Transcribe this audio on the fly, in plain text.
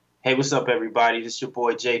Hey, what's up, everybody? This is your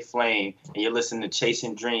boy Jay Flame, and you're listening to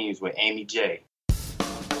Chasing Dreams with Amy J.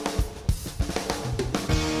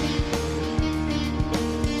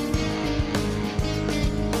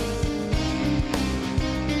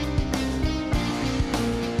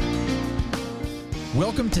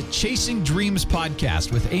 Welcome to Chasing Dreams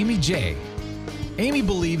podcast with Amy J. Amy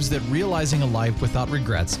believes that realizing a life without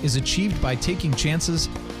regrets is achieved by taking chances,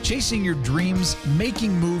 chasing your dreams,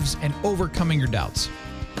 making moves, and overcoming your doubts.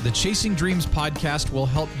 The Chasing Dreams podcast will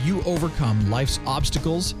help you overcome life's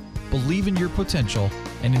obstacles, believe in your potential,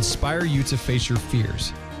 and inspire you to face your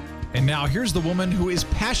fears. And now here's the woman who is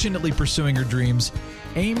passionately pursuing her dreams,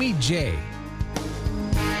 Amy J.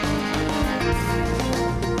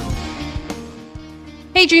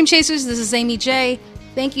 Hey Dream Chasers, this is Amy J.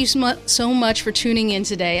 Thank you so much for tuning in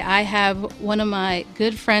today. I have one of my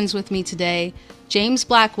good friends with me today, James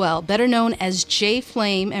Blackwell, better known as Jay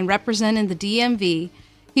Flame and representing the DMV.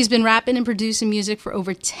 He's been rapping and producing music for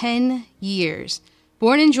over 10 years.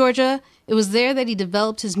 Born in Georgia, it was there that he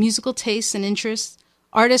developed his musical tastes and interests.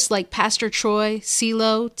 Artists like Pastor Troy,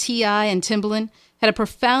 CeeLo, T.I., and Timbaland had a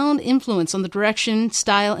profound influence on the direction,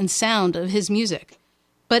 style, and sound of his music.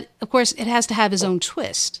 But, of course, it has to have his own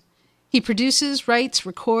twist. He produces, writes,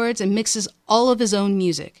 records, and mixes all of his own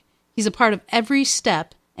music. He's a part of every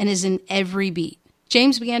step and is in every beat.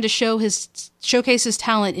 James began to showcase his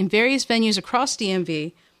talent in various venues across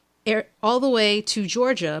DMV, all the way to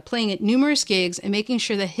Georgia, playing at numerous gigs and making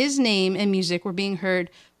sure that his name and music were being heard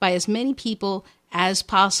by as many people as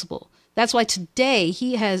possible. That's why today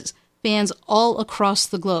he has fans all across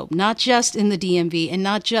the globe, not just in the DMV and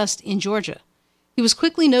not just in Georgia. He was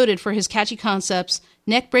quickly noted for his catchy concepts,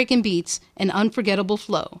 neck-breaking beats, and unforgettable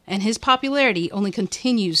flow, and his popularity only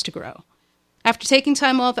continues to grow. After taking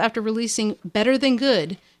time off after releasing Better Than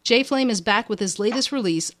Good, Jay Flame is back with his latest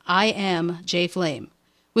release, I Am Jay Flame.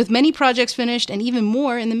 With many projects finished and even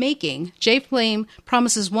more in the making, Jay Flame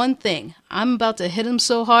promises one thing: I'm about to hit them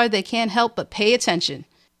so hard they can't help but pay attention.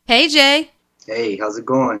 Hey, Jay. Hey, how's it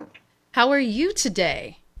going? How are you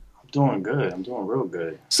today? I'm doing good. I'm doing real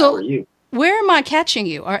good. So, how are you? Where am I catching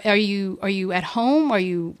you? Are you at home? Are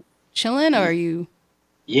you chilling? Or are you?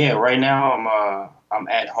 Yeah, right now I'm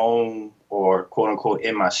at home, or quote unquote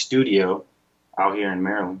in my studio out here in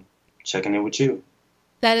Maryland, checking in with you.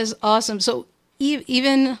 That is awesome. So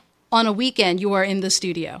even on a weekend, you are in the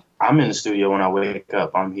studio. I'm in the studio when I wake up.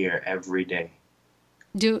 I'm here every day.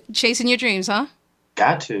 Chasing your dreams, huh?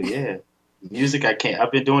 Got to, yeah. Music,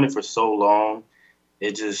 I've been doing it for so long.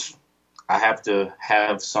 I have to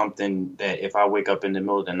have something that if I wake up in the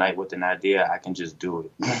middle of the night with an idea, I can just do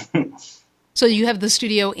it. So you have the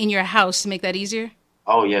studio in your house to make that easier?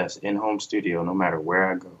 Oh, yes. In-home studio, no matter where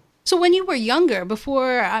I go. So when you were younger,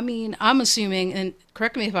 I'm assuming, and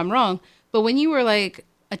correct me if I'm wrong, but when you were like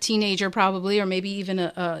a teenager probably, or maybe even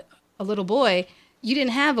a little boy, you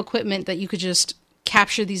didn't have equipment that you could just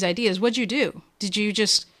capture these ideas. What'd you do? Did you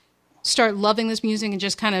just start loving this music and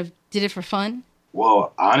just kind of did it for fun?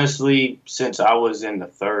 Well, honestly, since I was in the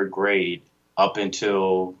third grade up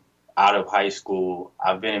until out of high school,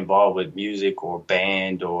 I've been involved with music or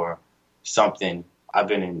band or something. I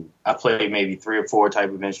played maybe 3 or 4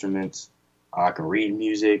 type of instruments. I can read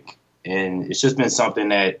music, and it's just been something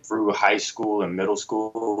that through high school and middle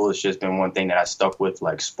school, it's just been one thing that I stuck with,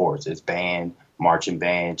 like sports. It's band, marching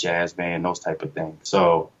band, jazz band, those type of things.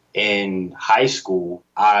 So in high school,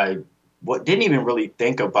 didn't even really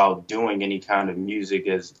think about doing any kind of music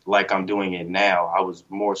as like I'm doing it now. I was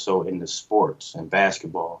more so into sports and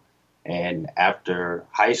basketball. And after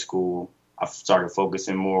high school, I started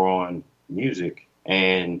focusing more on music.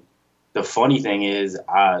 And the funny thing is,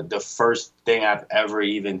 the first thing I've ever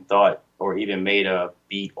even thought or even made a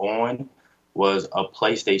beat on was a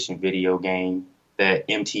PlayStation video game that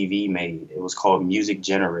MTV made. It was called Music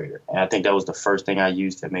Generator. And I think that was the first thing I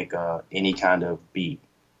used to make any kind of beat.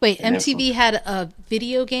 Wait, MTV had a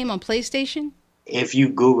video game on PlayStation? If you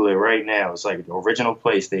Google it right now, it's like the original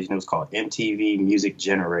PlayStation. It was called MTV Music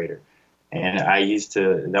Generator. And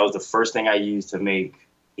that was the first thing I used to make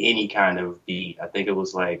any kind of beat. I think it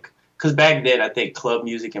was like, because back then I think club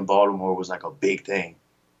music in Baltimore was like a big thing.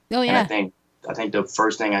 Oh, yeah. And I think the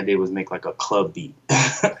first thing I did was make like a club beat.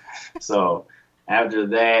 So after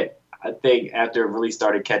that, I think after it really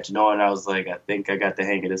started catching on, I was like, I think I got the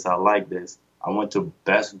hang of this. I like this. I went to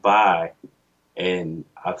Best Buy and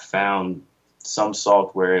I found some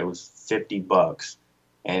software. It was $50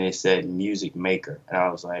 and it said Music Maker. And I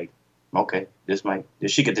was like, okay, this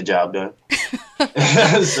should get the job done.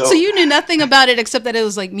 So you knew nothing about it except that it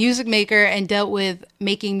was like Music Maker and dealt with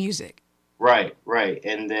making music. Right.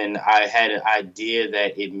 And then I had an idea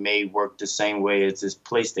that it may work the same way as this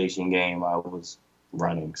PlayStation game I was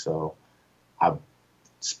running. So I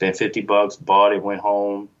spent $50, bought it, went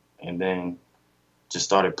home, and then just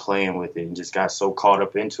started playing with it and just got so caught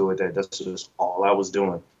up into it that that's just all I was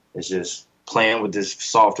doing. It's just playing with this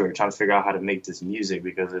software, trying to figure out how to make this music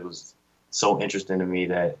because it was so interesting to me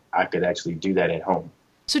that I could actually do that at home.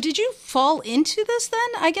 So did you fall into this then,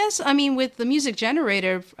 I guess? I mean, with the music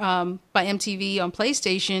generator by MTV on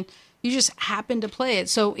PlayStation, you just happened to play it.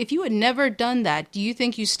 So if you had never done that, do you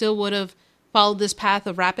think you still would have followed this path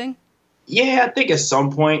of rapping? Yeah, I think at some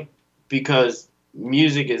point, because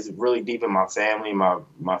music is really deep in my family.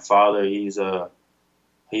 My father, he's a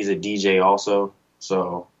DJ also.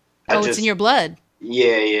 So it's in your blood.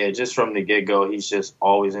 Yeah. Just from the get-go, he's just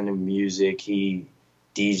always into music. He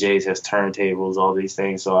DJs, has turntables, all these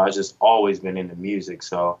things. So I just always been into music.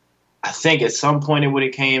 So I think at some point it would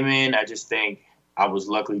have came in. I just think I was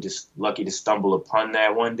lucky to stumble upon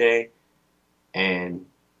that one day, and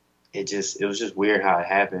it was just weird how it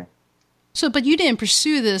happened. So, but you didn't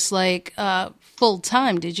pursue this like full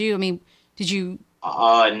time, did you? I mean, did you?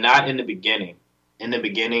 Not in the beginning. In the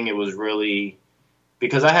beginning, it was really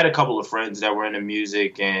because I had a couple of friends that were into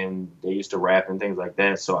music and they used to rap and things like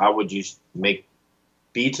that. So I would just make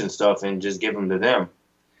beats and stuff and just give them to them,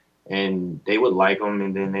 and they would like them,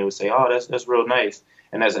 and then they would say, "Oh, that's real nice."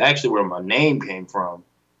 And that's actually where my name came from,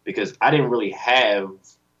 because I didn't really have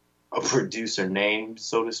a producer name,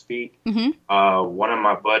 so to speak. Mm-hmm. One of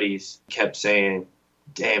my buddies kept saying,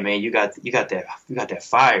 "Damn, man, you got that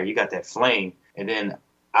fire, you got that flame," and then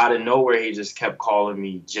out of nowhere, he just kept calling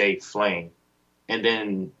me Jay Flame, and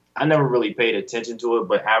then I never really paid attention to it,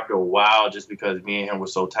 but after a while, just because me and him were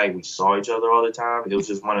so tight, we saw each other all the time. It was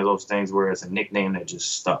just one of those things where it's a nickname that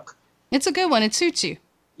just stuck. It's a good one. It suits you.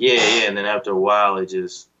 Yeah. And then after a while,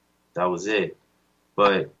 that was it.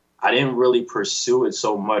 But I didn't really pursue it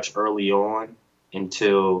so much early on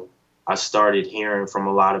until I started hearing from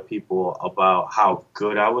a lot of people about how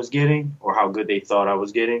good I was getting or how good they thought I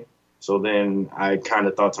was getting. So then I kind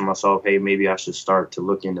of thought to myself, hey, maybe I should start to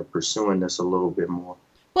look into pursuing this a little bit more.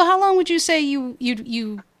 Well, how long would you say you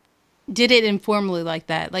did it informally like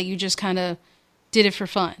that? Like you just kind of did it for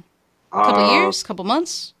fun? A couple years? Couple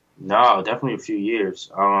months? No, definitely a few years.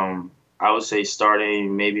 I would say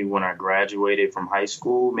starting maybe when I graduated from high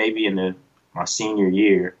school, maybe in my senior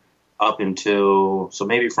year, up until, so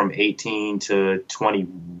maybe from 18 to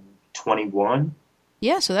 21.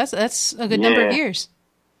 Yeah, so that's a good number of years.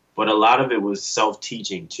 But a lot of it was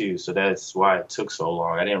self-teaching, too, so that's why it took so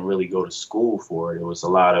long. I didn't really go to school for it. It was a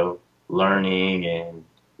lot of learning and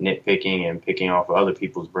nitpicking and picking off of other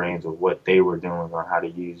people's brains of what they were doing on how to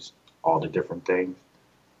use all the different things.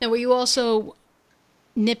 Now, were you also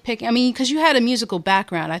nitpicking? I mean, because you had a musical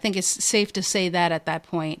background. I think it's safe to say that at that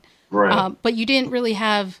point. Right. But you didn't really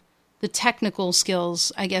have the technical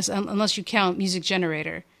skills, I guess, unless you count Music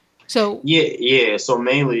Generator. So Yeah. So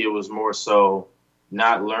mainly it was more so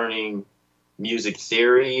not learning music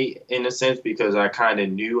theory in a sense, because I kind of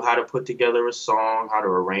knew how to put together a song, how to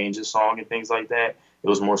arrange a song and things like that. It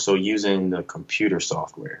was more so using the computer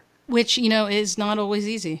software. Which, is not always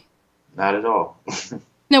easy. Not at all.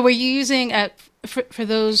 Now, were you using, for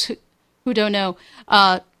those who don't know,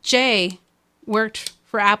 Jay worked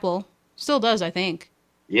for Apple, still does, I think.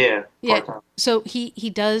 Yeah. So he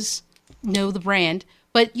does know the brand,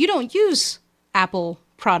 but you don't use Apple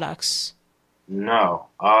products. No.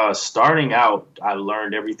 Starting out, I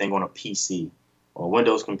learned everything on a PC or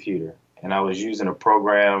Windows computer. And I was using a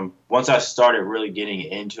program. Once I started really getting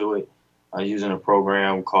into it, I was using a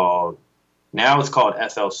program now it's called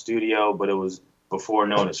FL Studio, but it was before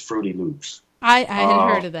known as Fruity Loops. I hadn't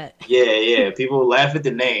heard of that. Yeah. People laugh at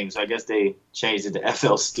the names. I guess they changed it to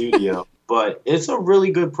FL Studio. But it's a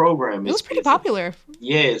really good program. It was pretty popular.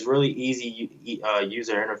 It's really easy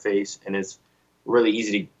user interface, and it's really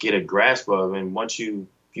easy to get a grasp of. And once you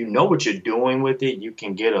know what you're doing with it, you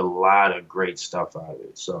can get a lot of great stuff out of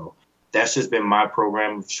it. So that's just been my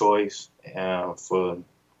program of choice for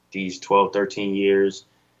these 12, 13 years.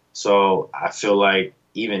 So I feel like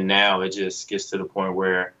even now it just gets to the point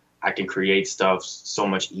where I can create stuff so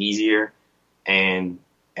much easier and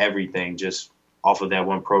everything just off of that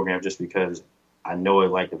one program, just because I know it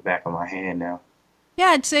like the back of my hand now. Yeah,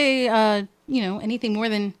 I'd say, anything more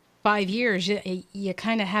than 5 years, you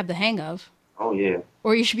kind of have the hang of. Oh, yeah.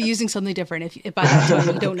 Or you should be using something different if by that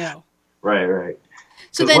time you don't know. Right.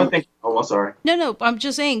 So then, one thing, I'm sorry. No, I'm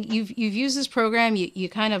just saying, you've used this program, you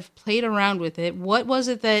kind of played around with it. What was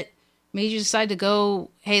it that made you decide to go,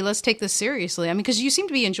 hey, let's take this seriously? I mean, because you seem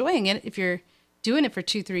to be enjoying it if you're doing it for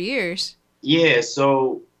 2-3 years. Yeah,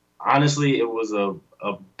 so Honestly, it was a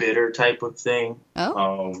bitter type of thing.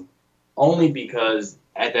 Oh. Only because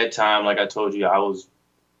at that time, like I told you, I was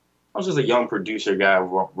just a young producer guy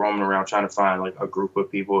roaming around trying to find like a group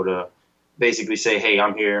of people to basically say, hey,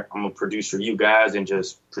 I'm here. I'm a producer for you guys and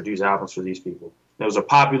just produce albums for these people. There was a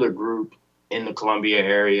popular group in the Columbia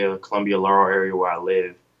Laurel area where I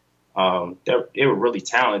live. They were really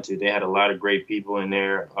talented. They had a lot of great people in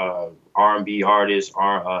there, R&B artists,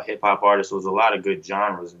 hip-hop artists. There was a lot of good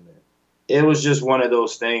genres in there. It was just one of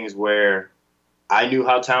those things where I knew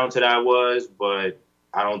how talented I was, but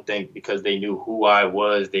I don't think because they knew who I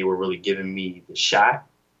was, they were really giving me the shot.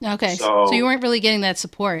 Okay, so you weren't really getting that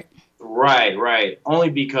support. Right. Only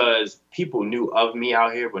because people knew of me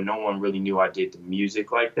out here, but no one really knew I did the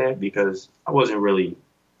music like that because I wasn't really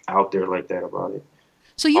out there like that about it.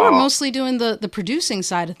 So you were mostly doing the producing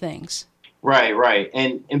side of things. Right.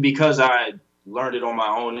 And because I learned it on my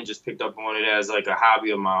own and just picked up on it as like a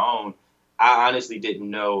hobby of my own, I honestly didn't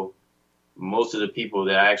know most of the people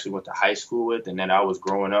that I actually went to high school with and that I was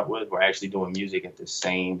growing up with were actually doing music at the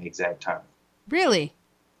same exact time. Really?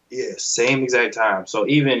 Yeah, same exact time. So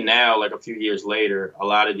even now, like a few years later, a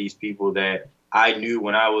lot of these people that I knew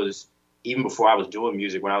when I was, even before I was doing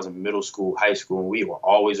music, when I was in middle school, high school, and we were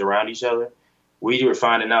always around each other, we were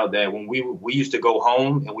finding out that when we used to go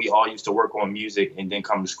home and we all used to work on music and then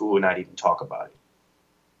come to school and not even talk about it.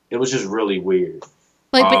 It was just really weird.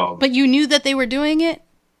 Like, but you knew that they were doing it?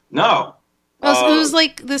 No. It was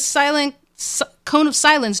like this silent cone of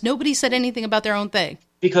silence. Nobody said anything about their own thing.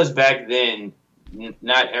 Because back then,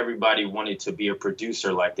 not everybody wanted to be a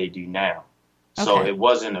producer like they do now. So Okay. It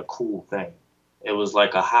wasn't a cool thing. It was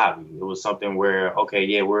like a hobby. It was something where, okay,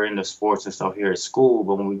 yeah, we're into sports and stuff here at school,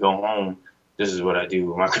 but when we go home, this is what I do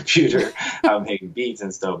with my computer. I make beats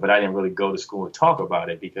and stuff, but I didn't really go to school and talk about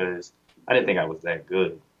it because I didn't think I was that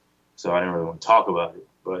good. So I didn't really want to talk about it.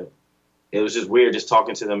 But it was just weird just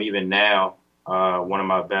talking to them even now. One of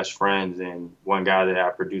my best friends and one guy that I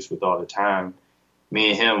produce with all the time,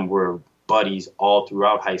 me and him were buddies all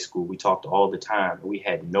throughout high school. We talked all the time. And we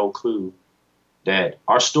had no clue that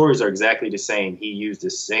our stories are exactly the same. He used the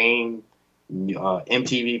same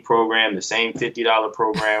MTV program, the same $50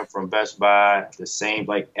 program from Best Buy, the same,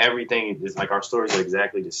 like everything is like our stories are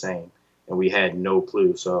exactly the same. And we had no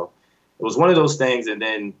clue. So it was one of those things. And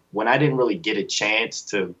then when I didn't really get a chance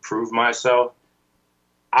to prove myself,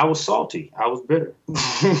 I was salty. I was bitter.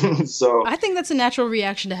 So I think that's a natural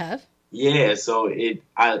reaction to have. Yeah, so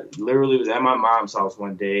I literally was at my mom's house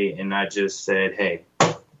one day and I just said, hey,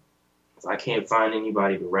 if I can't find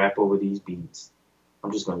anybody to rap over these beats,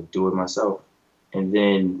 I'm just going to do it myself. And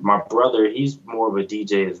then my brother, he's more of a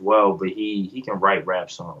DJ as well, but he can write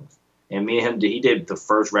rap songs. And me and him, he did the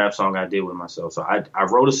first rap song I did with myself. So I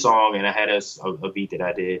wrote a song and I had a beat that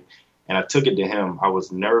I did. And I took it to him. I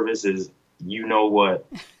was nervous as you know what.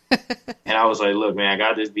 And I was like, look, man, I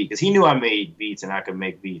got this beat. Because he knew I made beats and I could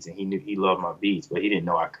make beats. And he knew he loved my beats, but he didn't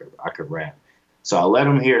know I could rap. So I let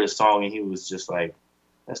him hear the song and he was just like,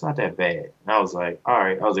 that's not that bad. And I was like, all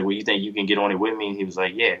right. I was like, well, you think you can get on it with me? And he was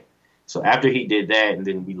like, yeah. So after he did that, and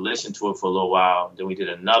then we listened to it for a little while, then we did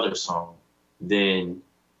another song. Then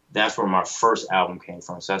that's where my first album came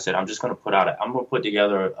from. So I said, I'm going to put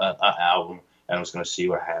together an album and I'm just going to see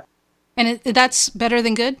what happens. And that's better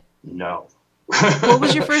than good? No. What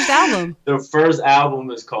was your first album? The first album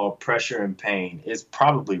is called Pressure and Pain. It's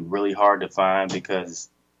probably really hard to find because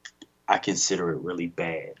I consider it really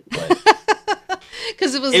bad.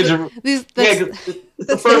 Because it was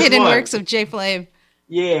the first hidden works of J Flame.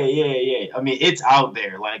 Yeah. I mean, it's out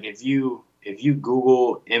there. Like if you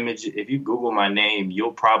Google my name,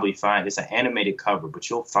 you'll probably find it's an animated cover, but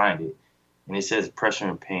you'll find it, and it says Pressure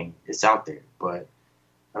and Pain. It's out there, but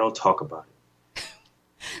I don't talk about it.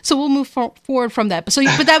 So we'll move forward from that. But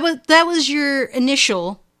that was your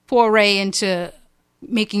initial foray into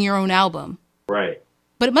making your own album, right?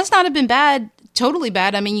 But it must not have been totally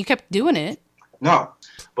bad. I mean, you kept doing it. No,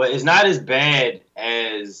 but it's not as bad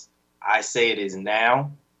as I say it is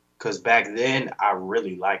now. Because back then I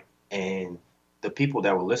really liked it, and the people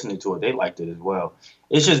that were listening to it, they liked it as well.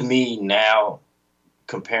 It's just me now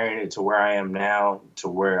comparing it to where I am now to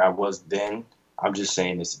where I was then. I'm just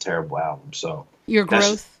saying it's a terrible album. So your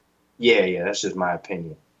growth. Yeah, that's just my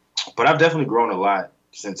opinion. But I've definitely grown a lot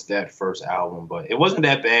since that first album. But it wasn't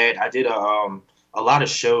that bad. I did a lot of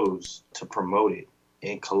shows to promote it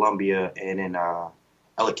in Columbia and in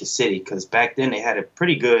Ellicott City because back then they had a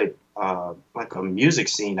pretty good like a music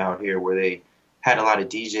scene out here where they had a lot of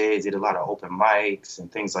DJs, did a lot of open mics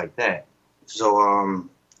and things like that. So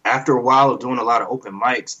after a while of doing a lot of open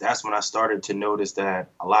mics, that's when I started to notice that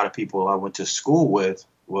a lot of people I went to school with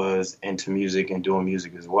was into music and doing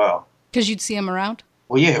music as well. Because you'd see them around?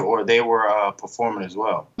 Well, yeah, or they were performing as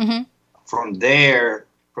well. Mm-hmm. From there,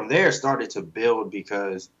 it started to build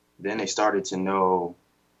because then they started to know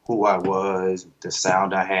who I was, the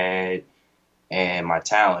sound I had, and my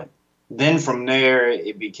talent. Then from there,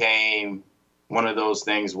 it became one of those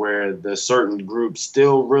things where the certain group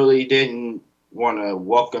still really didn't want to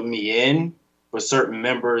welcome me in, but certain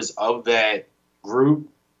members of that group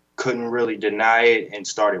couldn't really deny it and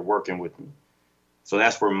started working with me. So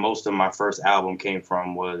that's where most of my first album came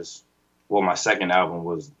from my second album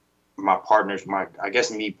was my partners,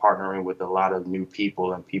 me partnering with a lot of new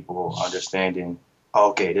people and people understanding,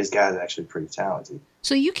 okay, this guy's actually pretty talented.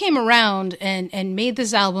 So you came around and made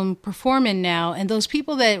this album, Performin' Now, and those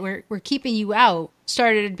people that were keeping you out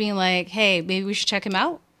started being like, hey, maybe we should check him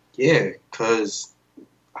out? Yeah, because,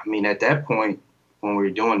 at that point, when we were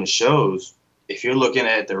doing the shows, if you're looking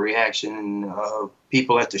at the reaction of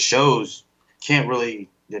people at the shows, can't really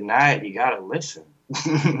deny it. You got to listen.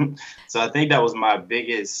 So I think that was my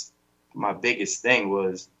biggest thing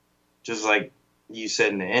was just like you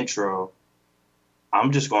said in the intro,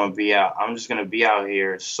 I'm just going to be out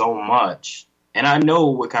here so much. And I know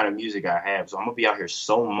what kind of music I have. So I'm going to be out here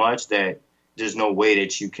so much that there's no way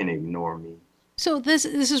that you can ignore me. So this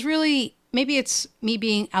is really, maybe it's me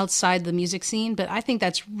being outside the music scene, but I think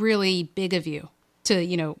that's really big of you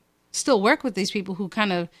to, still work with these people who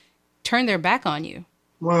kind of turn their back on you.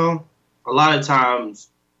 Well, a lot of times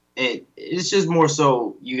it's just more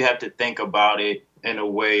so you have to think about it in a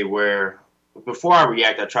way where before I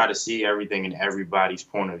react, I try to see everything in everybody's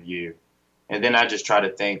point of view. And then I just try to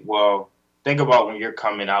think about when you're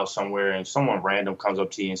coming out somewhere and someone random comes up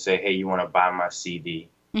to you and say, hey, you want to buy my CD?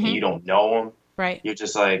 Mm-hmm. And you don't know them. Right. You're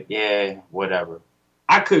just like, yeah, whatever.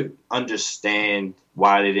 I could understand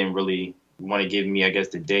why they didn't really want to give me, I guess,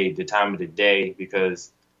 the time of the day,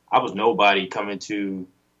 because I was nobody coming to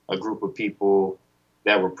a group of people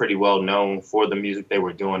that were pretty well known for the music they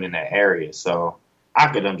were doing in that area. So I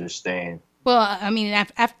could understand. Well,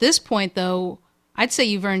 at this point, though, I'd say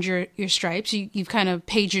you've earned your stripes. You've kind of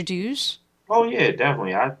paid your dues. Oh, yeah,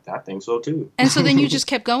 definitely. I think so, too. And so then you just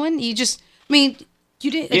kept going? You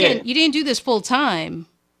didn't do this full time.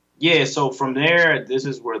 Yeah, so from there, this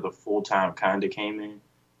is where the full time kind of came in.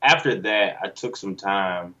 After that, I took some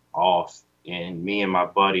time off, and me and my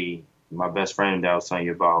buddy, my best friend that I was telling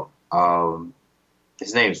you about,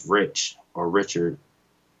 his name's Richard.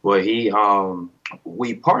 Well,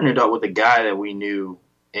 we partnered up with a guy that we knew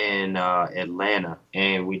in Atlanta,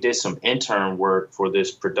 and we did some intern work for this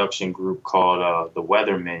production group called The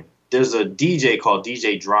Weathermen. There's a DJ called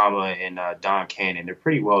DJ Drama and Don Cannon. They're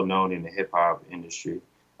pretty well known in the hip hop industry.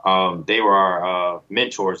 They were our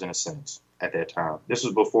mentors in a sense at that time. This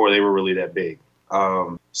was before they were really that big.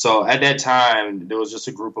 So at that time, there was just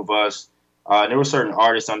a group of us. There were certain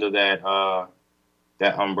artists under that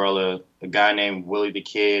umbrella, a guy named Willie the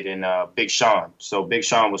Kid and Big Sean. So Big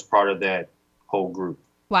Sean was part of that whole group.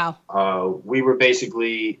 Wow. We were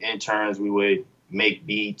basically interns. We would make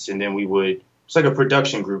beats, and then it's like a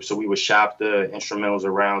production group. So we would shop the instrumentals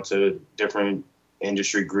around to different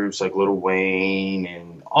industry groups like Lil Wayne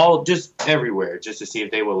and all just everywhere, just to see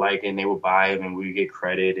if they would like it, and they would buy them and we would get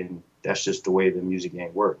credit. And that's just the way the music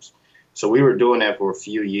game works. So we were doing that for a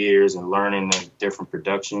few years and learning the different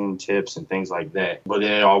production tips and things like that. But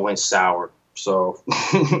then it all went sour. So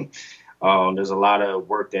there's a lot of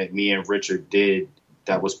work that me and Richard did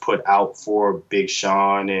that was put out for Big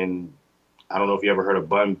Sean. And I don't know if you ever heard of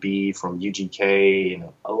Bun B from UGK and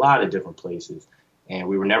a lot of different places. And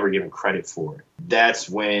we were never given credit for it. That's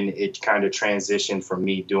when it kind of transitioned from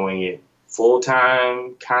me doing it full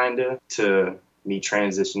time, kind of, to me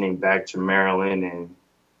transitioning back to Maryland. And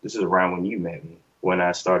this is around when you met me, when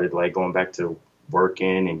I started like going back to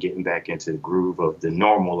working and getting back into the groove of the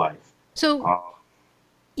normal life. So,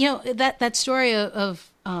 that story of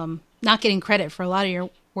not getting credit for a lot of your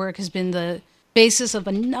work has been the basis of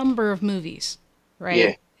a number of movies, right?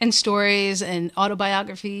 Yeah. And stories and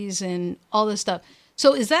autobiographies and all this stuff.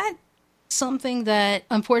 So is that something that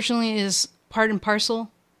unfortunately is part and parcel,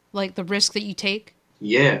 like the risk that you take?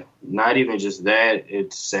 Yeah, not even just that.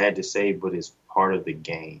 It's sad to say, but it's part of the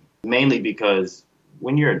game. Mainly because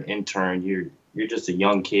when you're an intern, you're just a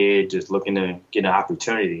young kid just looking to get an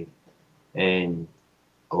opportunity. And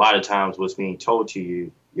a lot of times what's being told to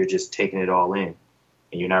you, you're just taking it all in.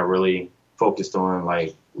 And you're not really focused on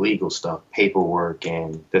like legal stuff, paperwork,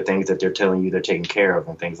 and the things that they're telling you they're taking care of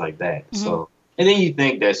and things like that. Mm-hmm. So, and then you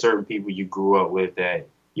think that certain people you grew up with that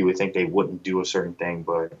you would think they wouldn't do a certain thing,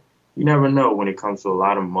 but you never know when it comes to a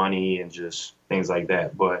lot of money and just things like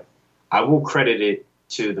that. But I will credit it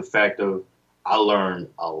to the fact of I learned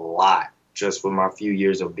a lot just with my few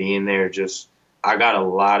years of being there. Just I got a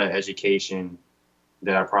lot of education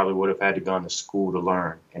that I probably would have had to go to school to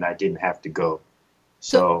learn, and I didn't have to go.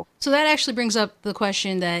 So that actually brings up the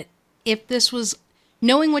question that if this was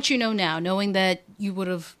knowing what you know now, knowing that you would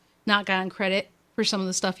have not gotten credit for some of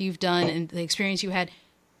the stuff you've done and the experience you had,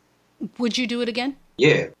 would you do it again?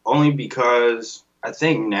 Yeah, only because I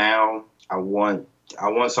think now I want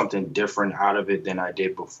something different out of it than I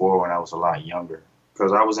did before when I was a lot younger.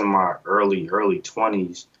 Because I was in my early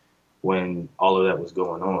 20s when all of that was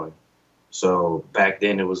going on. So back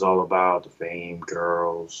then it was all about the fame,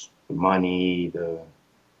 girls, the money, the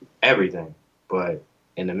everything. But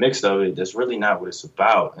in the mix of it, that's really not what it's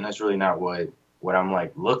about. And that's really not what I'm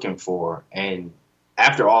like looking for. And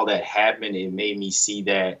after all that happened, it made me see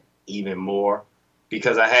that even more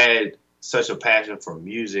because I had such a passion for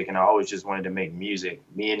music and I always just wanted to make music.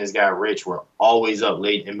 Me and this guy, Rich, were always up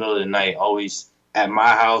late in the middle of the night, always at my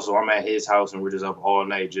house or I'm at his house and we're just up all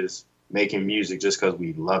night just making music just because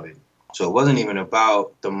we love it. So it wasn't even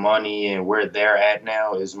about the money and where they're at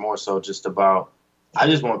now. It's more so just about, I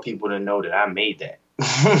just want people to know that I made that.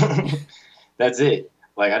 That's it.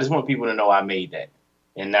 Like, I just want people to know I made that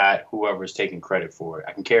and not whoever's taking credit for it.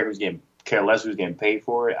 I can care less who's getting paid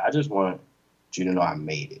for it. I just want you to know I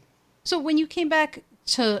made it. So when you came back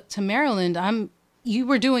to Maryland, you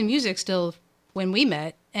were doing music still when we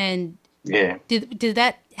met. And yeah, did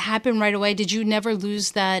that happen right away? Did you never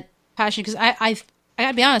lose that passion? Because I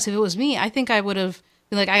gotta be honest, if it was me, I think I would have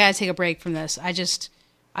been like, I gotta take a break from this.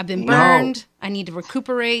 I've been burned. No. I need to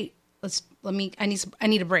recuperate. I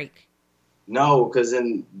need a break. No, because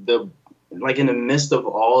in the midst of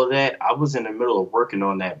all of that, I was in the middle of working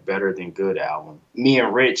on that Better Than Good album. Me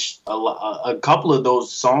and Rich, a couple of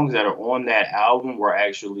those songs that are on that album were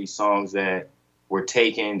actually songs that were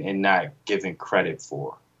taken and not given credit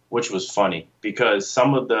for, which was funny because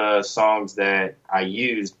some of the songs that I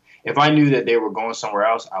used, if I knew that they were going somewhere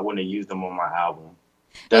else, I wouldn't have used them on my album.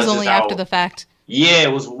 It was only after the fact. Yeah,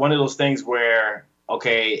 it was one of those things where,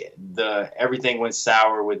 okay, everything went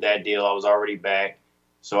sour with that deal. I was already back.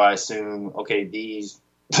 So I assume, okay, these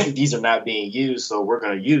are not being used, so we're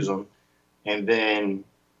going to use them. And then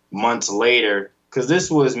months later, because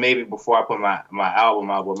this was maybe before I put my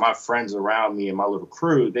album out, but my friends around me and my little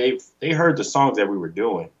crew, they heard the songs that we were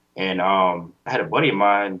doing. And I had a buddy of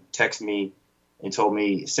mine text me and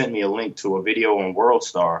sent me a link to a video on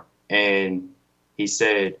WorldStar. And he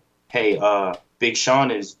said, hey, Big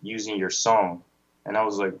Sean is using your song. And I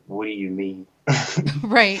was like, what do you mean?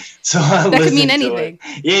 Right. So that could mean anything.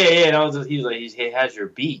 Yeah. And he was like, he has your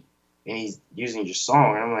beat and he's using your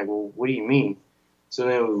song. And I'm like, well, what do you mean? So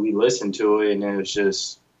then we listened to it and it was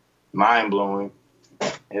just mind blowing.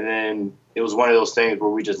 And then it was one of those things where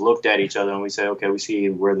we just looked at each other and we said, okay, we see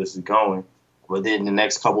where this is going. But then the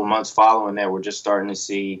next couple months following that, we're just starting to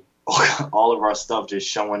see all of our stuff just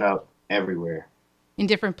showing up everywhere.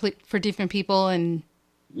 For different people and.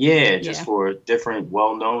 Yeah, just for different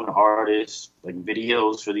well-known artists, like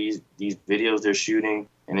videos for these videos they're shooting.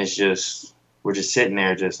 And it's just, we're just sitting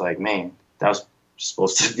there just like, man, that was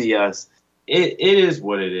supposed to be us. It is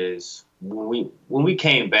what it is. When we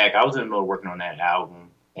came back, I was in the middle of working on that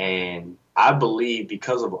album. And I believe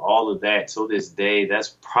because of all of that, to this day,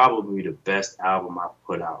 that's probably the best album I've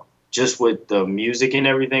put out. Just with the music and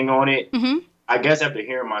everything on it. Mm-hmm. I guess after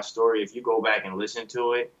hearing my story, if you go back and listen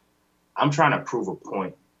to it, I'm trying to prove a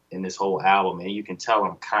point in this whole album, and you can tell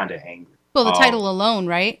I'm kind of angry. Well, the title alone,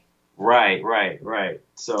 right? Right.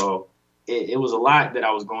 So it was a lot that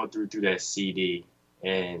I was going through that CD,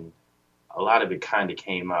 and a lot of it kind of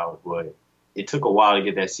came out, but it took a while to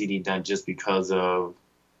get that CD done just because of,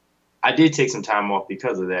 I did take some time off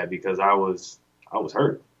because of that, because I was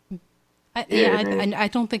hurt. I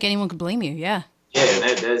don't think anyone could blame you, yeah.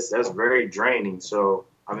 Yeah, that's very draining. So,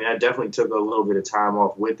 I mean, I definitely took a little bit of time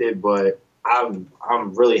off with it, but I'm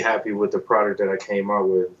really happy with the product that I came out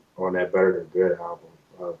with on that Better Than Good album.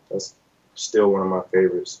 That's still one of my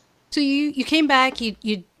favorites. So you came back,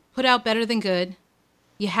 you put out Better Than Good.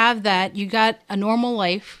 You have that. You got a normal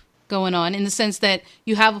life going on in the sense that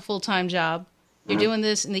you have a full-time job. You're mm-hmm. doing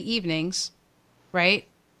this in the evenings, right?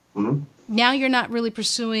 Mm-hmm. Now you're not really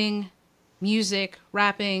pursuing music,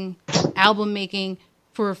 rapping, album making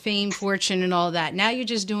for fame, fortune, and all that. Now you're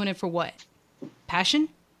just doing it for what? Passion?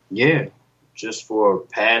 Yeah. Just for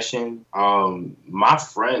passion. My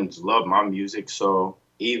friends love my music, so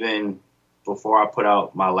even before I put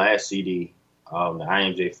out my last CD, I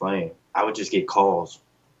Am Jay Flame, I would just get calls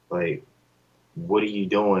like, what are you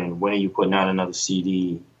doing? When are you putting out another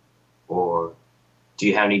CD? Or do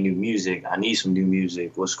you have any new music? I need some new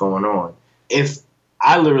music. What's going on? If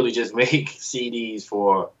I literally just make CDs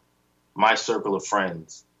for my circle of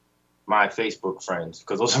friends, my Facebook friends,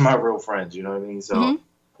 because those are my real friends, you know what I mean? So,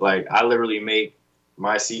 like, I literally make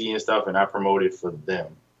my CD and stuff, and I promote it for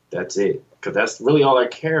them. That's it. Because that's really all I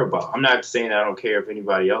care about. I'm not saying I don't care if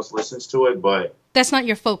anybody else listens to it, but... That's not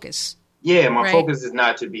your focus. Yeah, my focus is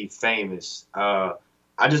not to be famous. I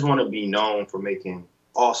just want to be known for making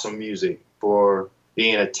awesome music, for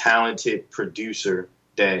being a talented producer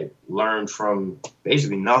that learned from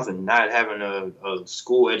basically nothing, not having a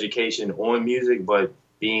school education on music, but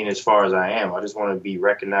being as far as I am. I just want to be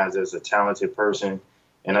recognized as a talented person,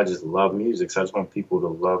 and I just love music, so I just want people to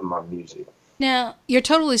love my music. Now, you're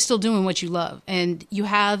totally still doing what you love, and you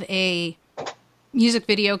have a music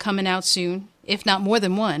video coming out soon, if not more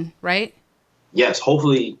than one, right? Yes,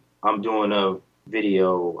 hopefully I'm doing a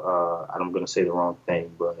video. I'm going to say the wrong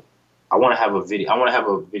thing, but I want to have a video. I want to have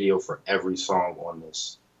a video for every song on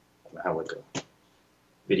this. I have like a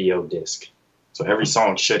video disc, so every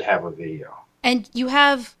song should have a video. And you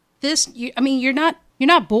have this. You're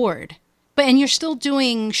not bored, and you're still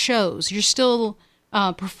doing shows. You're still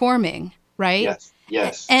performing, right?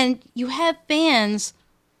 Yes. And you have fans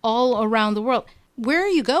all around the world. Where are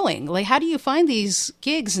you going? Like, how do you find these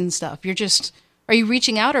gigs and stuff? Are you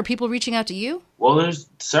reaching out? Are people reaching out to you? Well, there's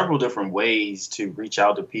several different ways to reach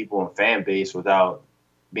out to people and fan base without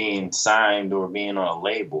being signed or being on a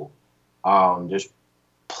label. There's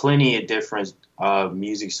plenty of different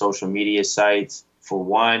music social media sites. For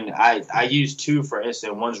one, I use two, for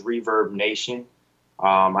instance. One's Reverb Nation.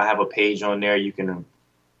 I have a page on there. You can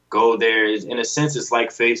go there. In a sense, it's like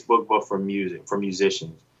Facebook, but for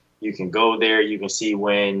musicians. You can go there. You can see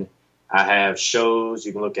when I have shows.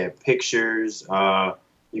 You can look at pictures.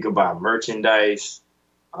 You can buy merchandise.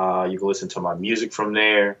 You can listen to my music from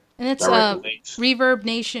there. And it's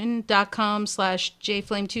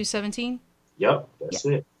reverbnation.com/jflame217. Yep, that's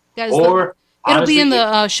it. Guys, it'll be in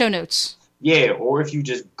the show notes. Yeah, or if you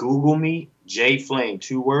just Google me, J Flame,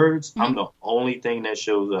 2 words, I'm the only thing that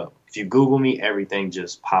shows up. If you Google me, everything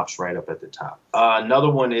just pops right up at the top.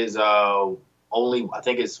 Another one is I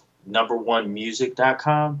think it's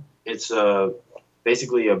numberonemusic.com. It's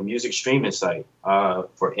basically a music streaming site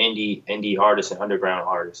for indie artists and underground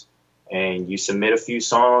artists. And you submit a few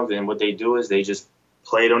songs, and what they do is they just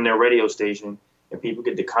play it on their radio station, and people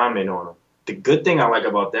get to comment on them. The good thing I like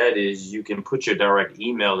about that is you can put your direct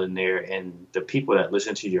email in there, and the people that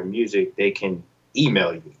listen to your music, they can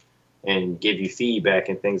email you and give you feedback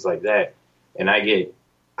and things like that. And I get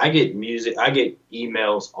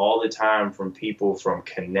emails all the time from people from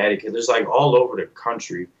Connecticut. There's like all over the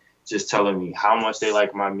country just telling me how much they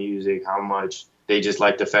like my music, how much they just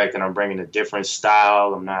like the fact that I'm bringing a different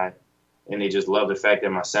style. And they just love the fact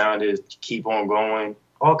that my sound is keep on going,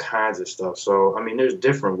 all kinds of stuff. So, I mean, there's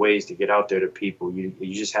different ways to get out there to people. You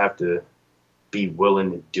just have to be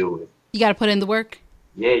willing to do it. You got to put in the work?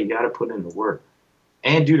 Yeah, you got to put in the work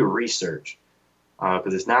and do the research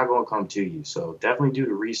because it's not going to come to you. So definitely do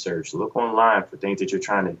the research. Look online for things that you're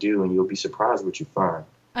trying to do, and you'll be surprised what you find.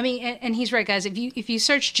 I mean, and he's right, guys. If you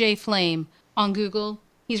search J Flame on Google,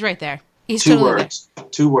 he's right there. He's 2 words. There.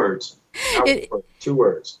 2 words. 2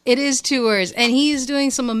 words. It is 2 words. And he is doing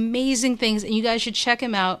some amazing things, and you guys should check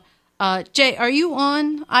him out. Jay, are you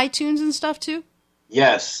on iTunes and stuff too?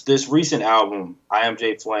 Yes. This recent album, I Am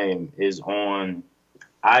J Flame, is on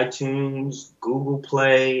iTunes, Google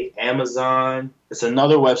Play, Amazon. It's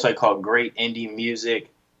another website called Great Indie Music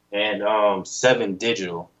and 7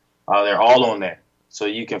 Digital. They're all on there. So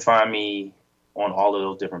you can find me on all of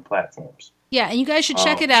those different platforms. Yeah, and you guys should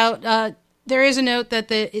check it out. There is a note that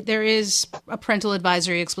there is a parental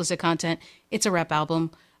advisory, explicit content. It's a rap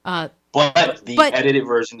album. But the edited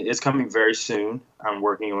version is coming very soon. I'm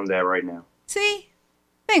working on that right now. See?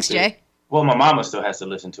 Thanks, Jay. Well, my mama still has to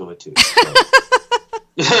listen to it, too. So.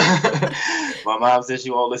 My mom says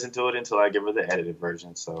she won't listen to it until I give her the edited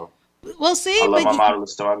version, so... Well, see, I love my mom to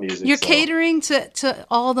listen to my music. You're catering to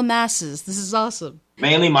all the masses. This is awesome.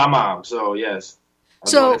 Mainly my mom, so yes.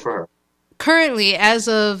 I'm doing it for her. Currently, as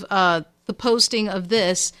of the posting of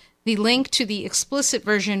this, the link to the explicit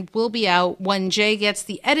version will be out. When Jay gets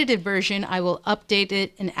the edited version, I will update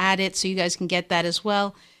it and add it so you guys can get that as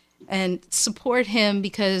well. And support him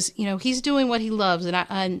because, he's doing what he loves.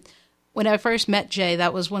 And when I first met Jay,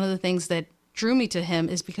 that was one of the things that drew me to him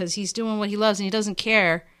is because he's doing what he loves and he doesn't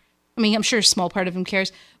care. I mean, I'm sure a small part of him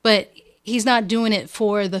cares, but he's not doing it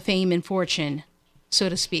for the fame and fortune, so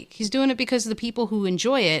to speak. He's doing it because the people who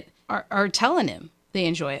enjoy it are telling him they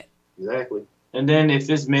enjoy it. Exactly. And then if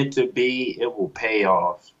it's meant to be, it will pay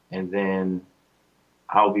off. And then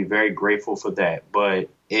I'll be very grateful for that. But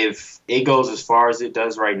if it goes as far as it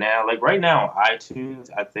does right now, like right now on iTunes,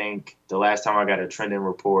 I think the last time I got a trending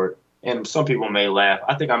report, and some people may laugh,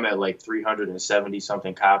 I think I'm at like 370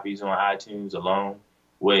 something copies on iTunes alone,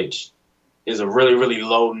 which is a really, really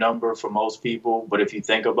low number for most people. But if you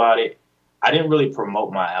think about it, I didn't really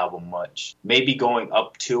promote my album much. Maybe going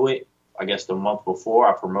up to it, I guess the month before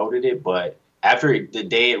I promoted it, but after the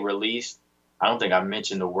day it released, I don't think I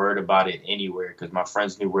mentioned a word about it anywhere because my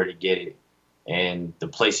friends knew where to get it. And the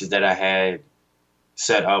places that I had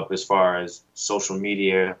set up as far as social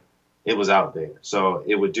media, it was out there. So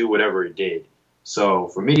it would do whatever it did. So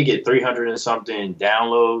for me to get 300 and something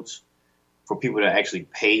downloads for people that actually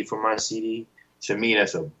paid for my CD, to me,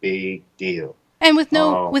 that's a big deal. And with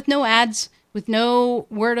no ads, with no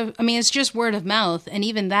it's just word of mouth. And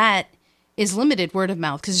even that is limited word of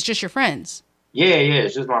mouth because it's just your friends. Yeah,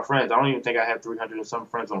 it's just my friends. I don't even think I have 300 and some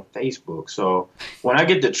friends on Facebook. So when I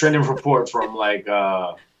get the trending reports from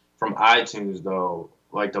from iTunes though,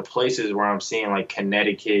 like the places where I'm seeing like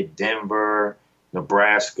Connecticut, Denver,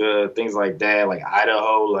 Nebraska, things like that, like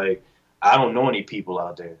Idaho, like I don't know any people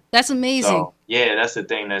out there. That's amazing. So, yeah, that's the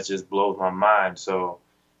thing that just blows my mind. So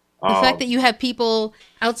the fact that you have people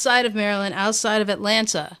outside of Maryland, outside of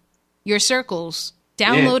Atlanta, your circles,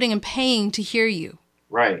 downloading and paying to hear you.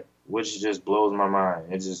 Right. Which just blows my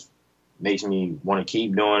mind. It just makes me want to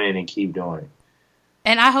keep doing it and keep doing it.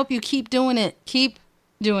 And I hope you keep doing it. Keep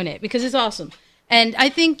doing it because it's awesome. And I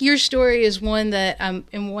think your story is one that,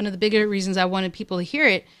 and one of the bigger reasons I wanted people to hear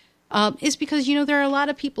it, is because, there are a lot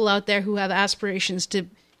of people out there who have aspirations to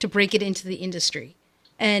break it into the industry.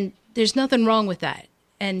 And there's nothing wrong with that.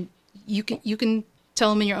 And you can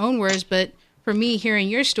tell them in your own words, but for me, hearing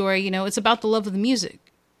your story, it's about the love of the music.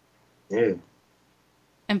 Yeah.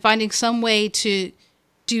 And finding some way to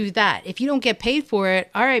do that. If you don't get paid for it,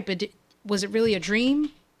 all right, but was it really a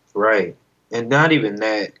dream? Right. And not even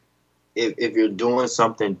that. If you're doing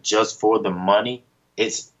something just for the money,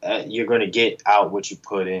 it's you're going to get out what you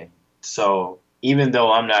put in. So even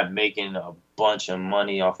though I'm not making a bunch of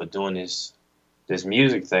money off of doing this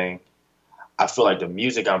music thing, I feel like the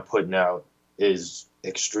music I'm putting out is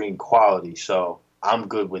extreme quality. So I'm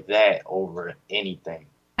good with that over anything.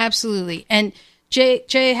 Absolutely. And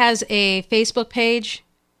Jay has a Facebook page.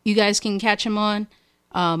 You guys can catch him on.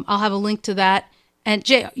 I'll have a link to that. And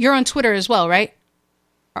Jay, you're on Twitter as well, right?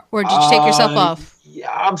 Or did you take yourself off? Yeah,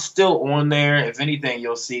 I'm still on there. If anything,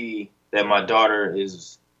 you'll see that my daughter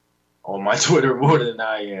is on my Twitter more than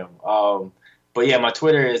I am. But yeah, my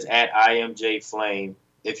Twitter is @IamJFlame.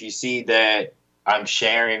 If you see that I'm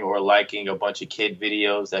sharing or liking a bunch of kid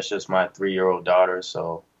videos, that's just my 3-year-old daughter.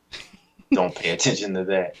 So don't pay attention to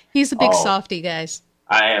that. He's a big softie, guys.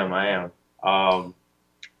 I am.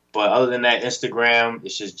 But other than that, Instagram,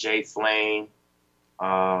 it's just JFlame.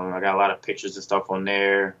 I got a lot of pictures and stuff on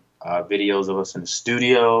there, videos of us in the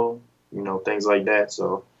studio, things like that.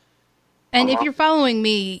 So, and if you're following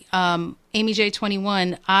me,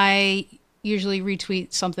 AmyJ21, I usually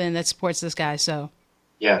retweet something that supports this guy. So,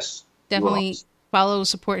 yes, definitely follow,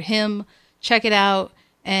 support him, check it out.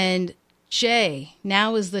 And Jay,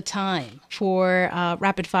 now is the time for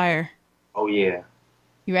rapid fire. Oh yeah,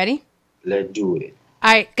 you ready? Let's do it.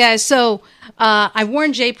 All right, guys. So I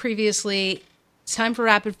warned Jay previously. It's time for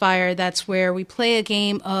rapid fire. That's where we play a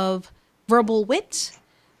game of verbal wit.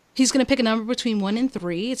 He's going to pick a number between 1 and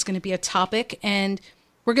 3. It's going to be a topic, and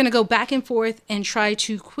we're going to go back and forth and try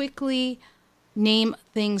to quickly name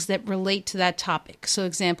things that relate to that topic. So,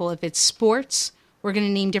 example, if it's sports, we're going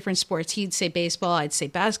to name different sports. He'd say baseball, I'd say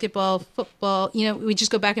basketball, football. We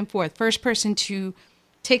just go back and forth. First person to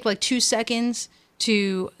take like 2 seconds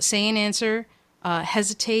to say an answer,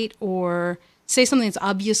 hesitate, or say something that's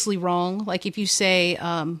obviously wrong. Like if you say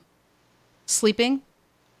sleeping,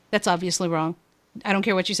 that's obviously wrong. I don't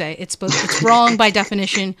care what you say. It's wrong by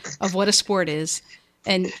definition of what a sport is.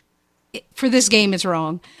 And for this game, it's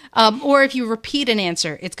wrong. Or if you repeat an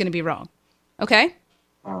answer, it's going to be wrong. Okay?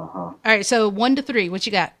 Uh-huh. All right, so 1 to 3. What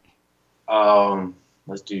you got?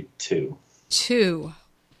 Let's do 2. 2.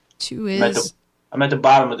 2 is... I'm at the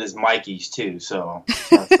bottom of this Mikey's too, so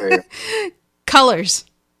it's not fair. Colors.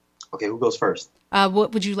 Okay, who goes first?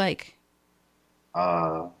 What would you like?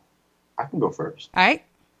 I can go first. All right.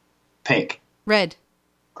 Pink. Red.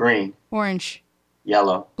 Green. Orange.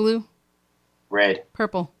 Yellow. Blue. Red.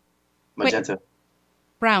 Purple. Magenta.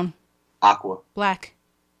 Brown. Aqua. Black.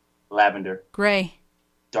 Lavender. Gray.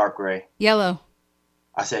 Dark gray. Yellow.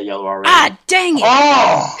 I said yellow already. Ah, dang it.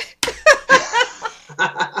 Oh!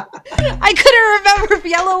 I couldn't remember if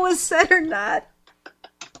yellow was said or not.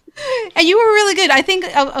 And you were really good. I think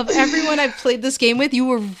of everyone I've played this game with, you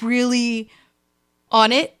were really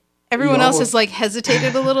on it. Everyone else has like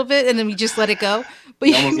hesitated a little bit, and then we just let it go. But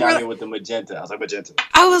you almost got me with the magenta. I was like, magenta.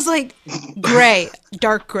 I was like, gray,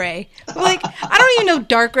 dark gray. Like, I don't even know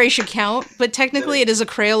dark gray should count, but technically it is a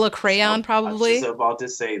Crayola crayon, probably. I was just about to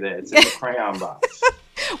say that. It's in the crayon box.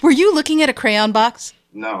 Were you looking at a crayon box?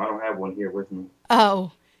 No, I don't have one here with me.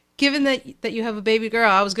 Oh, given that you have a baby girl,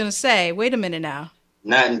 I was going to say, wait a minute now.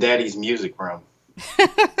 Not in Daddy's music room.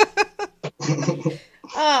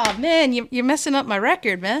 Oh, man, you're messing up my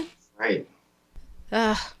record, man. Right.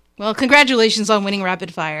 Well, congratulations on winning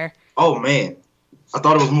Rapid Fire. Oh, man. I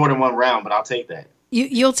thought it was more than one round, but I'll take that.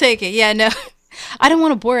 You'll take it. Yeah, no. I don't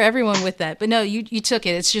want to bore everyone with that, but no, you took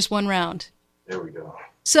it. It's just one round. There we go.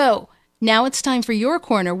 So, now it's time for your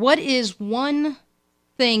corner. What is one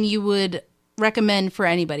thing you would recommend for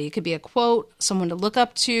anybody? It could be a quote, someone to look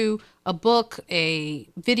up to, a book, a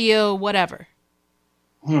video, whatever.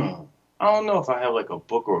 I don't know if I have like a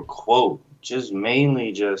book or a quote. Just mainly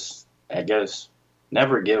I guess,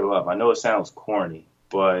 never give up. I know it sounds corny,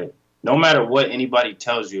 but no matter what anybody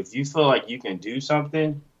tells you, if you feel like you can do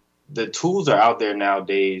something, the tools are out there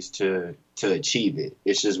nowadays to achieve it.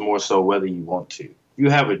 It's just more so whether you want to. If you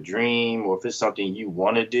have a dream or if it's something you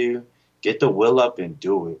want to do, get the will up and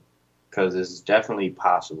do it, because it's definitely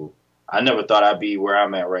possible. I never thought I'd be where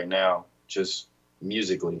I'm at right now, just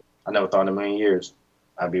musically. I never thought in a million years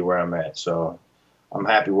I'd be where I'm at. So I'm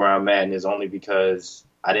happy where I'm at, and it's only because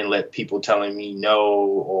I didn't let people telling me no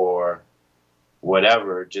or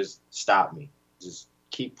whatever just stop me. Just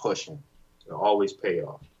keep pushing. It'll always pay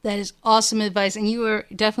off. That is awesome advice, and you are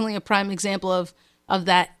definitely a prime example of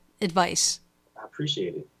that advice. I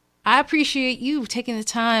appreciate it. I appreciate you taking the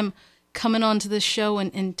time coming on to this show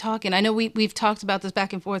and talking. I know we've talked about this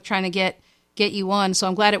back and forth trying to get you on, so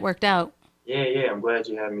I'm glad it worked out. Yeah, I'm glad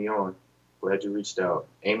you had me on. Glad you reached out.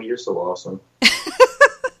 Amy, you're so awesome.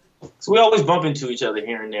 So we always bump into each other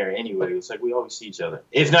here and there anyway. It's like we always see each other.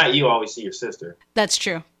 If not you, always see your sister. That's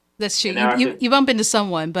true. You bump into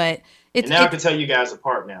someone, but I can tell you guys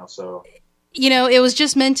apart now, so. It was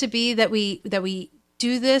just meant to be that we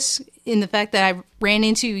do this in the fact that I ran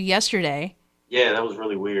into you yesterday. Yeah, that was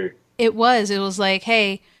really weird. It was like,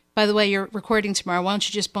 hey, by the way, you're recording tomorrow. Why don't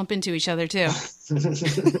you just bump into each other too?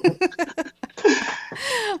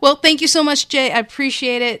 Well, thank you so much, Jay. I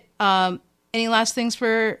appreciate it. Any last things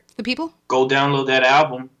for the people? Go download that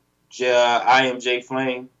album. I Am Jay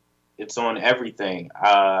Flame. It's on everything.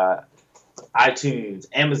 iTunes,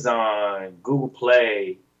 Amazon, Google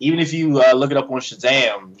Play. Even if you look it up on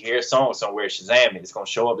Shazam, you hear a song somewhere, Shazam it. It's going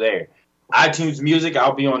to show up there. iTunes Music,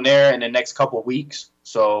 I'll be on there in the next couple of weeks.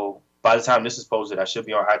 So by the time this is posted, I should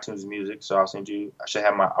be on iTunes Music. So I should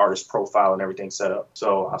have my artist profile and everything set up.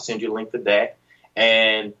 So I'll send you a link for that.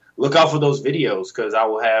 And look out for those videos, because I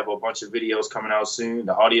will have a bunch of videos coming out soon.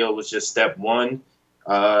 The audio was just step one.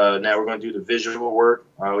 Now we're going to do the visual work.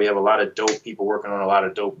 We have a lot of dope people working on a lot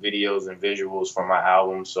of dope videos and visuals for my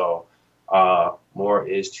album. So more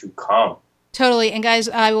is to come. Totally. And guys,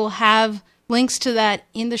 I will have links to that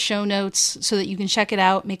in the show notes so that you can check it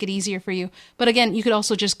out, make it easier for you. But again, you could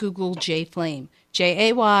also just Google Jay Flame.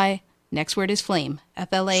 Jay, next word is Flame,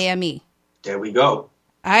 Flame. There we go.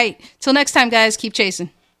 All right. Till next time, guys, keep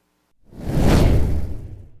chasing.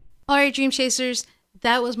 All right, Dream Chasers,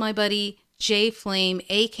 that was my buddy Jay Flame,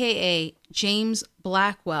 a.k.a. James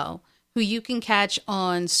Blackwell, who you can catch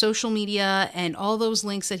on social media and all those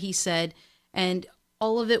links that he said. And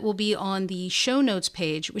all of it will be on the show notes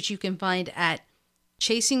page, which you can find at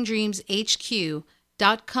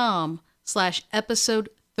chasingdreamshq.com/episode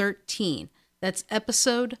 13. That's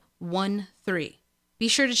episode 13. Be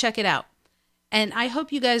sure to check it out. And I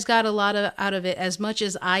hope you guys got a lot out of it, as much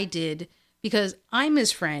as I did, because I'm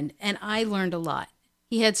his friend and I learned a lot.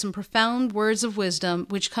 He had some profound words of wisdom,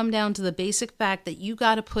 which come down to the basic fact that you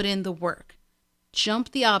got to put in the work.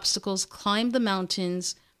 Jump the obstacles, climb the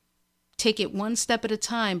mountains, take it one step at a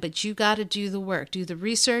time, but you got to do the work. Do the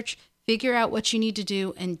research, figure out what you need to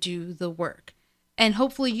do, and do the work. And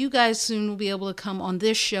hopefully you guys soon will be able to come on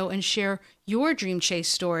this show and share your dream chase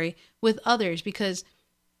story with others, because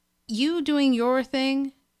you doing your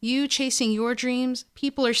thing, you chasing your dreams,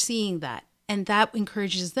 people are seeing that, and that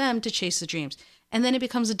encourages them to chase the dreams. And then it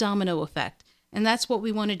becomes a domino effect. And that's what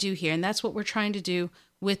we want to do here. And that's what we're trying to do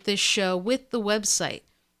with this show, with the website,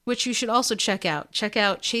 which you should also check out. Check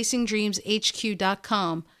out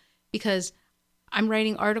chasingdreamshq.com, because I'm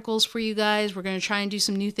writing articles for you guys. We're going to try and do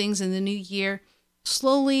some new things in the new year.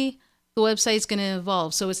 Slowly, the website's going to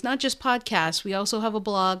evolve. So it's not just podcasts. We also have a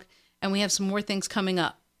blog, and we have some more things coming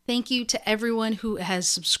up. Thank you to everyone who has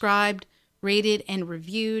subscribed, rated, and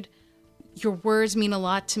reviewed. Your words mean a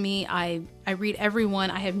lot to me. I read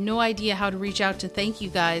everyone. I have no idea how to reach out to thank you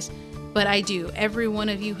guys, but I do. Every one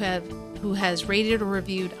of you who has rated or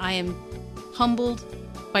reviewed, I am humbled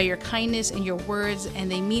by your kindness and your words, and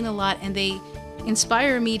they mean a lot, and they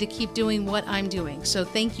inspire me to keep doing what I'm doing. So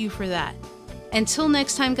thank you for that. Until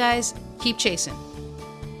next time, guys, keep chasing.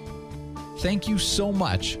 Thank you so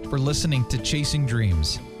much for listening to Chasing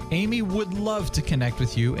Dreams. Amy would love to connect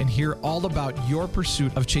with you and hear all about your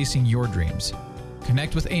pursuit of chasing your dreams.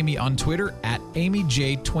 Connect with Amy on Twitter at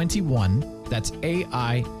AmyJ21, that's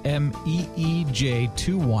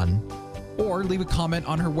AIMEEJ21, or leave a comment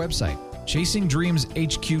on her website,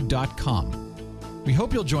 ChasingDreamsHQ.com. We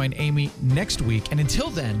hope you'll join Amy next week, and until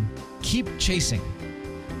then, keep chasing.